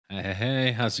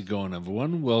Hey, how's it going,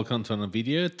 everyone? Welcome to another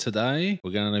video. Today,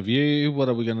 we're going to review, what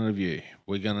are we going to review?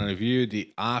 We're going to review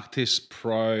the Arctis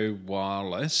Pro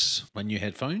Wireless, my new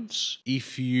headphones.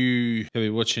 If you have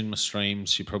been watching my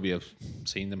streams, you probably have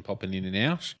seen them popping in and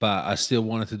out, but I still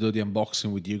wanted to do the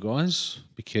unboxing with you guys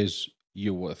because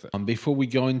you're worth it. Before we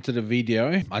go into the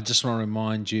video, I just want to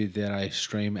remind you that I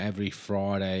stream every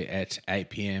Friday at 8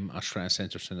 p.m. Australian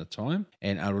Central Standard Time,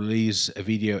 and I release a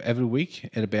video every week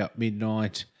at about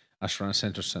midnight Australian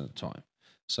Central Standard Time.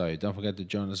 So don't forget to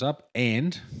join us up,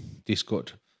 and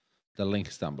Discord. The link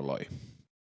is down below.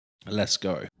 Let's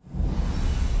go.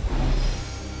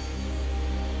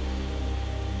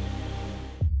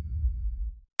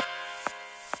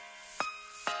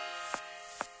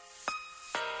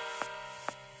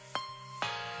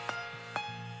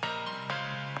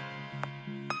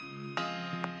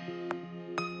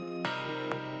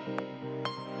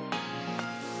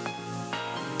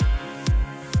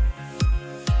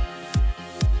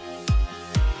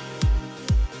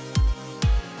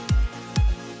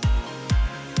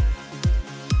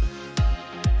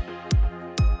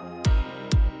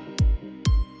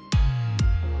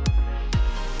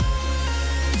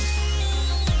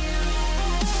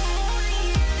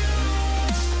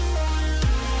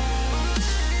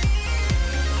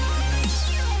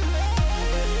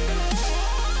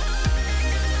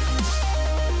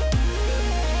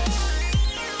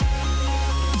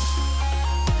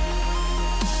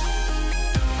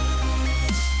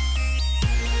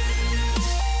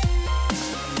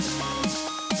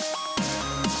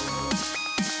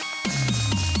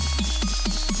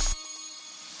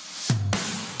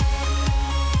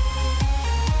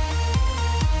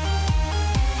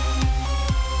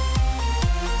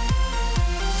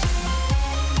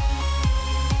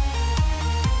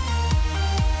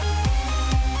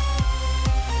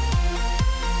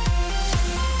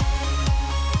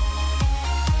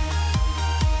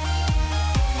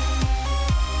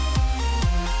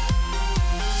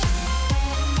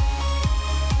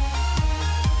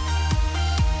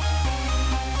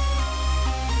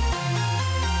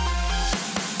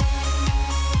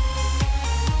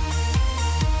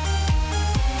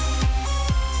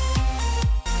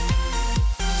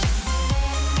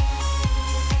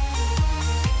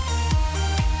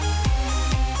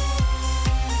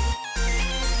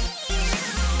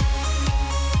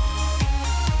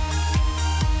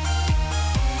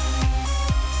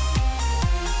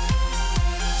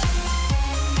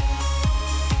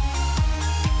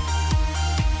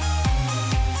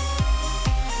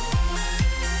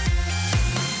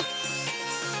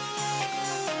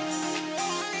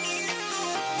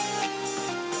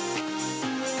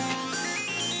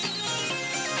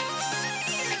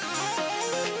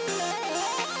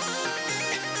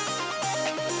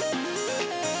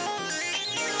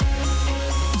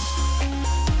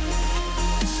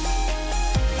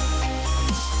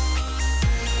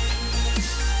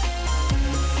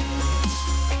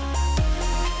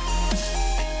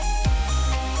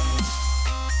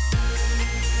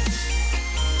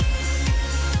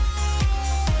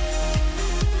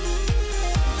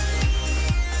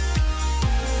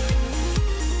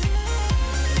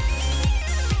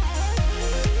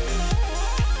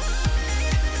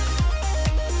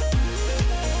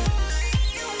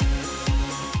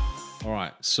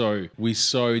 So we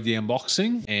saw the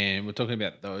unboxing and we're talking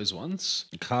about those ones.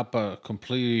 The cup are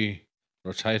completely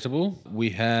rotatable. We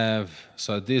have,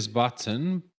 so this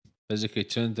button basically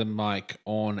turns the mic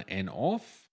on and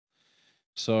off.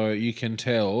 So you can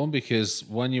tell because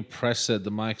when you press it,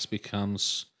 the mic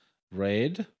becomes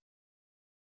red.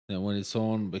 Then when it's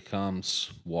on,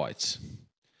 becomes white.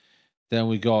 Then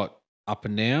we got up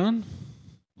and down,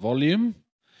 volume.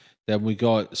 Then we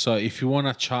got, so if you want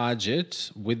to charge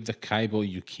it with the cable,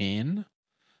 you can.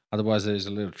 Otherwise, there's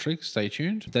a little trick. Stay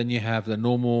tuned. Then you have the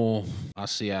normal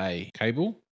RCA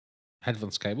cable,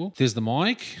 headphones cable. There's the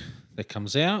mic that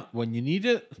comes out when you need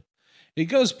it. It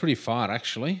goes pretty far,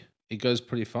 actually. It goes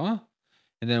pretty far.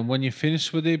 And then when you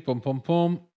finish with it, boom, boom,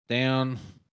 boom, down,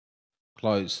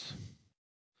 closed.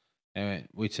 And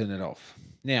we turn it off.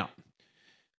 Now,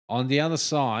 on the other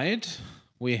side,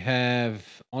 we have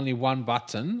only one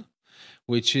button,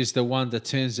 which is the one that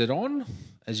turns it on.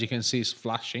 As you can see, it's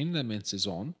flashing. That means it's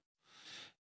on.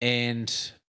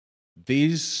 And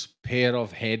these pair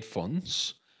of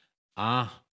headphones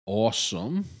are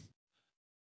awesome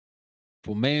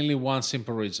for mainly one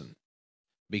simple reason.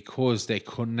 Because they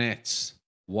connect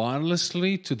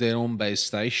wirelessly to their own base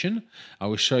station. I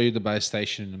will show you the base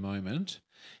station in a moment.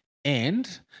 And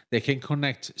they can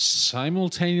connect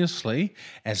simultaneously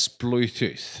as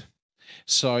Bluetooth.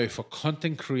 So for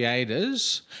content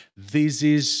creators, this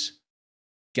is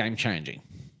game changing.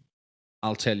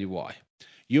 I'll tell you why.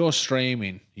 You're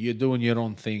streaming, you're doing your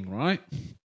own thing, right?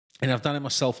 And I've done it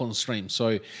myself on stream.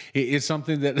 So it's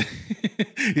something that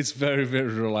it's very, very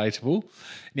relatable.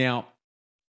 Now,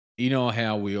 you know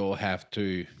how we all have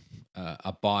to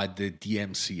abide the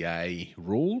DMCA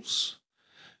rules.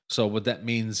 So what that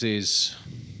means is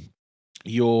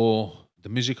the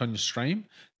music on your stream,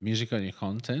 music on your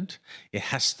content, it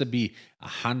has to be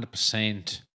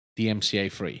 100%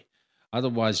 DMCA free.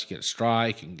 Otherwise, you get a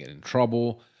strike, you can get in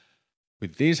trouble.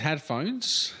 With these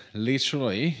headphones,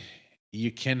 literally,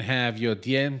 you can have your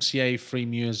DMCA free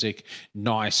music,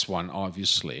 nice one,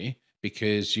 obviously,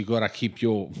 because you gotta keep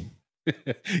your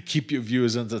keep your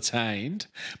viewers entertained.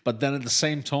 But then at the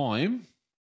same time,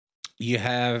 you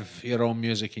have your own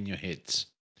music in your heads.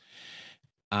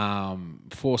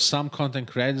 For some content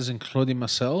creators, including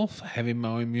myself, having my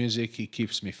own music, it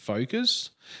keeps me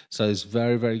focused. So it's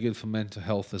very, very good for mental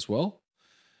health as well.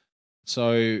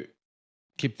 So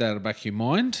keep that at the back of your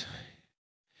mind.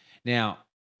 Now,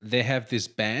 they have this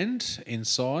band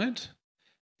inside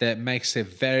that makes it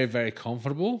very, very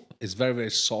comfortable. It's very,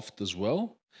 very soft as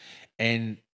well.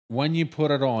 And when you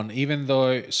put it on, even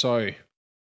though, so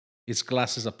it's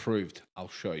glasses approved, I'll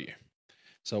show you.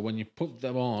 So when you put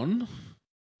them on,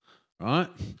 right,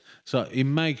 so it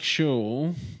makes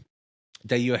sure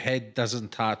that your head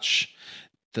doesn't touch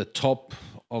the top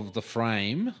of the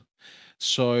frame.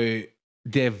 So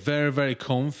they're very, very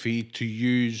comfy to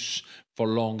use for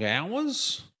long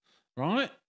hours, right?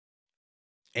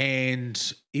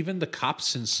 And even the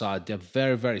cups inside, they're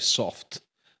very, very soft.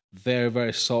 Very,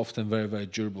 very soft and very, very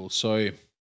durable. So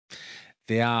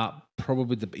they are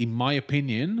probably, in my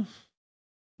opinion,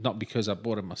 not because I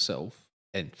bought it myself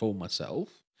and for myself,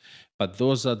 but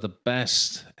those are the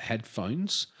best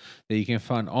headphones that you can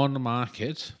find on the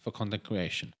market for content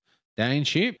creation. They ain't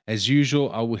cheap. As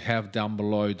usual, I will have down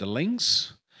below the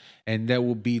links, and that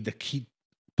will be the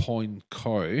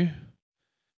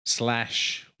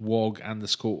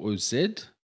keypointco/wog_oz.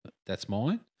 That's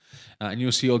mine. And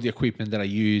you'll see all the equipment that I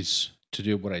use to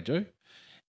do what I do,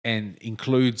 and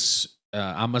includes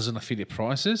Amazon affiliate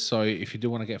prices. So if you do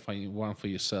want to get one for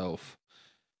yourself,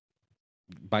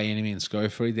 by any means, go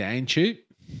for it. They ain't cheap.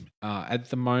 At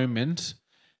the moment,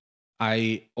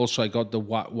 I got the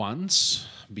white ones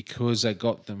because I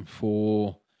got them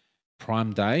for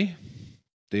Prime Day.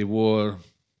 They were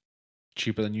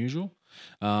cheaper than usual.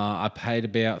 I paid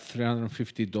about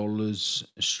 $350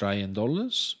 Australian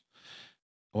dollars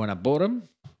when I bought them.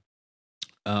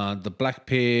 The black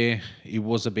pair, it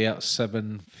was about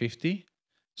 $750.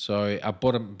 So I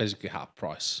bought them basically half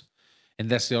price. And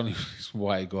that's the only reason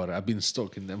why I got it. I've been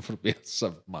stocking them for about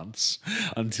 7 months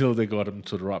until they got them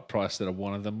to the right price that I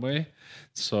wanted them with.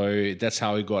 So that's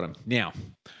how I got them. Now,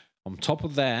 on top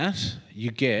of that,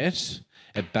 you get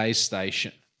a base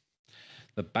station.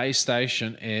 The base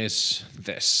station is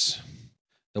this.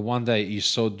 The one that you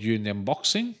saw during the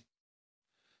unboxing.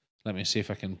 Let me see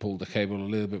if I can pull the cable a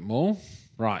little bit more.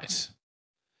 Right.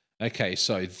 Okay,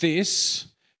 so this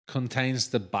contains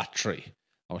the battery.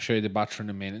 I'll show you the battery in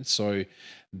a minute. So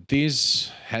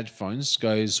these headphones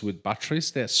goes with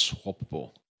batteries. They're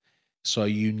swappable. So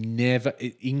you never,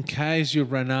 in case you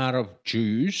run out of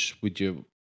juice with your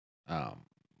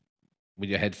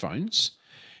headphones,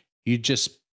 you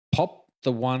just pop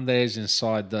the one that is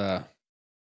inside the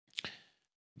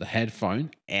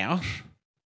headphone out.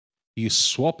 You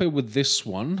swap it with this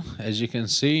one. As you can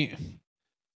see,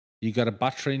 you got a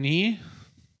battery in here,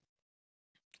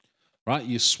 right?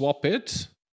 You swap it,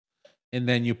 and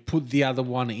then you put the other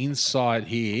one inside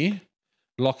here,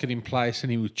 lock it in place,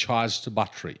 and it will charge the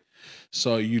battery.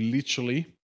 So you literally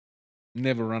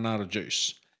never run out of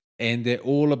juice. And they're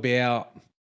all about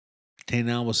 10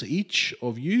 hours each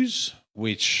of use,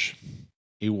 which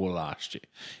it will last you.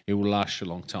 It will last you a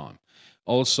long time.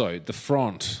 Also, the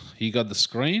front, you got the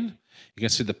screen. You can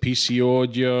see the PC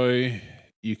audio.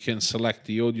 You can select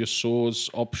the audio source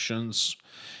options.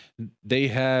 They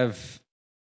have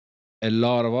a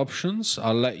lot of options.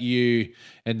 I'll let you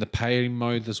in the pairing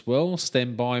mode as well,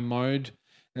 standby mode.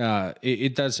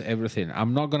 It does everything.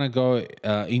 I'm not going to go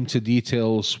into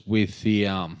details with the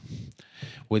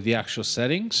actual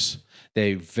settings.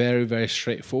 They're very, very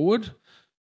straightforward.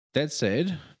 That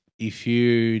said, if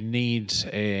you need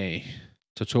a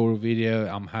tutorial video,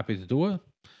 I'm happy to do it.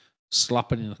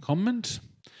 Slap it in the comment.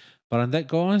 But on that,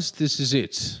 guys, this is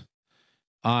it.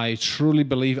 I truly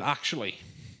believe, actually,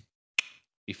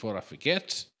 before I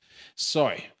forget,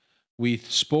 so we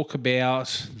spoke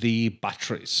about the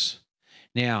batteries.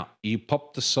 Now, you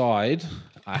pop the side.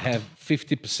 I have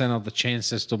 50% of the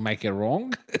chances to make it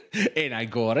wrong, and I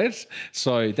got it.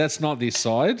 So that's not this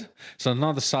side. So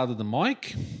another side of the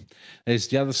mic. There's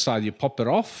the other side. You pop it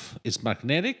off. It's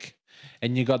magnetic,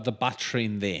 and you got the battery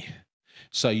in there.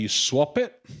 So you swap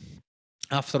it.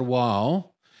 After a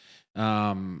while,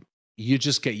 you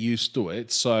just get used to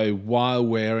it. So while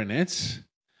wearing it,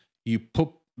 you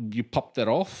pop that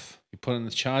off. You put in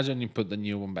the charger, and you put the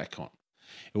new one back on.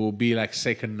 It will be like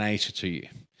second nature to you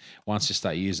once you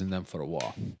start using them for a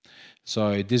while.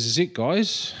 So this is it,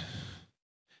 guys.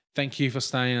 Thank you for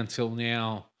staying until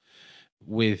now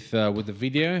with the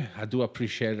video. I do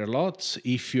appreciate it a lot.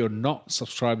 If you're not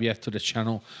subscribed yet to the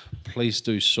channel, please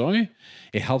do so.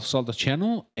 It helps out the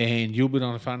channel, and you'll be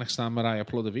notified next time that I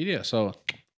upload a video. So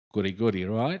goody,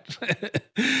 right?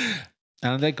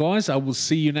 And that, guys, I will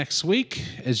see you next week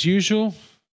as usual.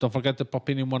 Don't forget to pop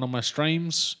in one of my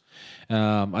streams.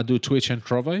 I do Twitch and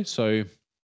Trovo, so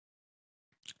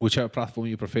whichever platform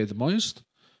you prefer the most,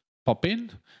 pop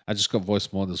in. I just got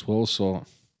voice mod as well, so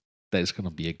that's going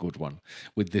to be a good one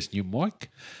with this new mic.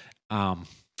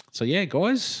 So yeah,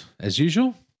 guys, as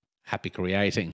usual, happy creating.